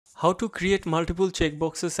How to create multiple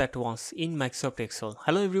checkboxes at once in Microsoft Excel.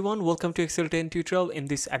 Hello everyone, welcome to Excel 10 tutorial. In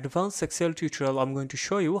this advanced Excel tutorial, I'm going to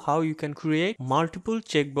show you how you can create multiple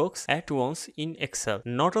checkboxes at once in Excel.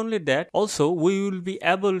 Not only that, also we will be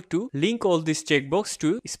able to link all these checkboxes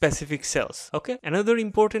to specific cells. Okay. Another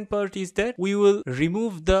important part is that we will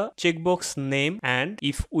remove the checkbox name, and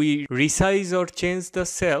if we resize or change the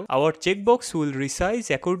cell, our checkbox will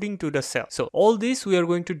resize according to the cell. So all this we are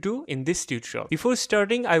going to do in this tutorial. Before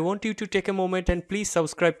starting, I want you to take a moment and please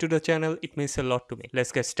subscribe to the channel. It means a lot to me.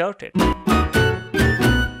 Let's get started.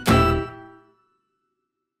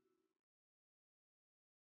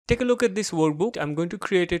 Take a look at this workbook. I'm going to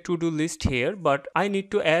create a to-do list here, but I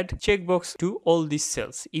need to add checkbox to all these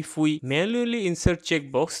cells. If we manually insert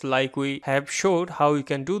checkbox like we have showed how you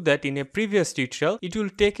can do that in a previous tutorial, it will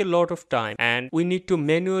take a lot of time and we need to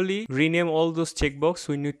manually rename all those checkbox.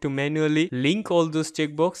 We need to manually link all those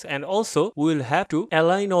checkbox, and also we will have to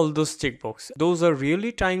align all those checkbox. Those are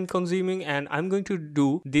really time consuming, and I'm going to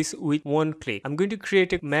do this with one click. I'm going to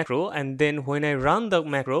create a macro, and then when I run the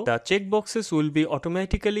macro, the checkboxes will be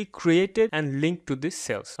automatically created and linked to these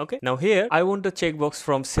cells. Okay, now here I want the checkbox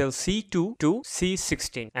from cell C2 to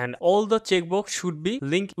C16, and all the checkbox should be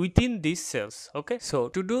linked within these cells. Okay, so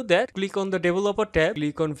to do that, click on the developer tab,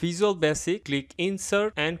 click on Visual Basic, click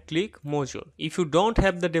insert and click module. If you don't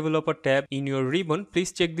have the developer tab in your ribbon,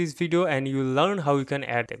 please check this video and you will learn how you can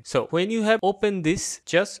add them. So when you have opened this,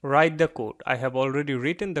 just write the code. I have already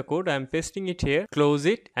written the code. I am pasting it here. Close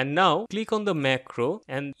it, and now click on the macro,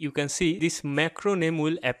 and you can see this macro name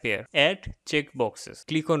will appear. Add checkboxes.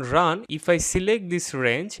 Click on run. If I select this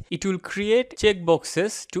range, it will create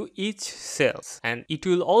checkboxes to each cells, and it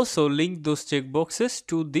will also link those checkboxes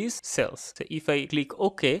to these cells. So if I click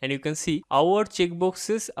OK, and you can see our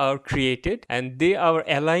checkboxes are created and they are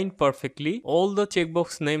aligned perfectly. All the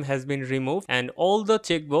checkbox name has been removed and all the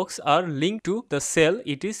checkbox are linked to the cell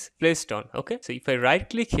it is placed on. Okay, so if I right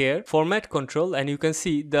click here, format control, and you can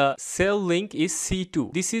see the cell link is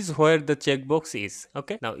C2. This is where the checkbox is.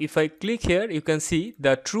 Okay, now if I click here, you can see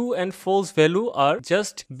the true and false value are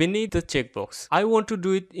just beneath the checkbox. I want to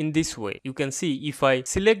do it in this way. You can see if I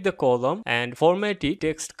select the column and format it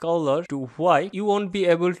text color to white, you won't be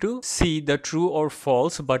able to see the true or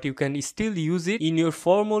false, but you can still use it in your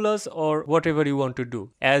formulas or whatever you want to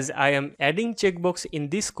do. As I am adding checkbox in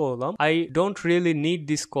this column, I don't really need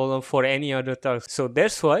this column for any other task. So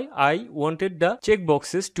that's why I wanted the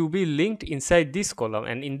checkboxes to be linked inside this column,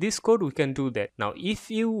 and in this code we can do that. Now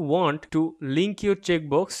if you want to link your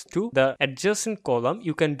checkbox to the adjacent column,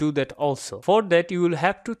 you can do that also. For that, you will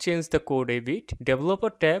have to change the code a bit. Developer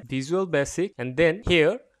tab, Visual Basic, and then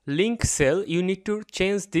here link cell, you need to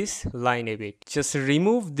change this line a bit. Just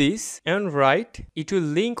remove this and write, it will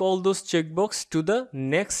link all those checkbox to the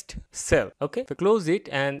next cell. Okay, so close it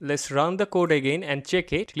and let's run the code again and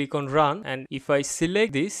check it. Click on run, and if I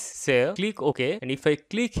select this cell, click OK, and if I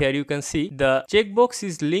click here, you can see the checkbox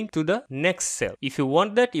is linked to the next cell. If you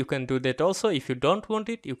want that, you can do that also. If you don't want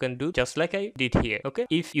it, you can do just like I did here. Okay,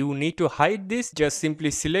 if you need to hide this, just simply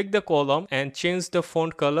select the column and change the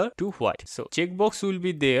font color to white. So checkbox will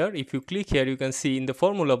be there. If you click here, you can see in the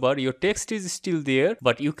formula bar your text is still there,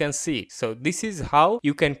 but you can see it. So this is how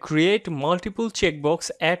you can create multiple checkbox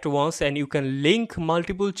at once, and you can link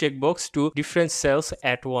multiple checkbox to different cells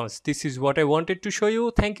at once. This is what I wanted to show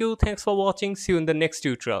you. Thank you. Thanks for watching. See you in the next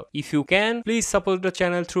tutorial. If you can, please support the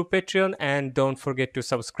channel through Patreon and don't forget to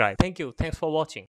subscribe. Thank you. Thanks for watching.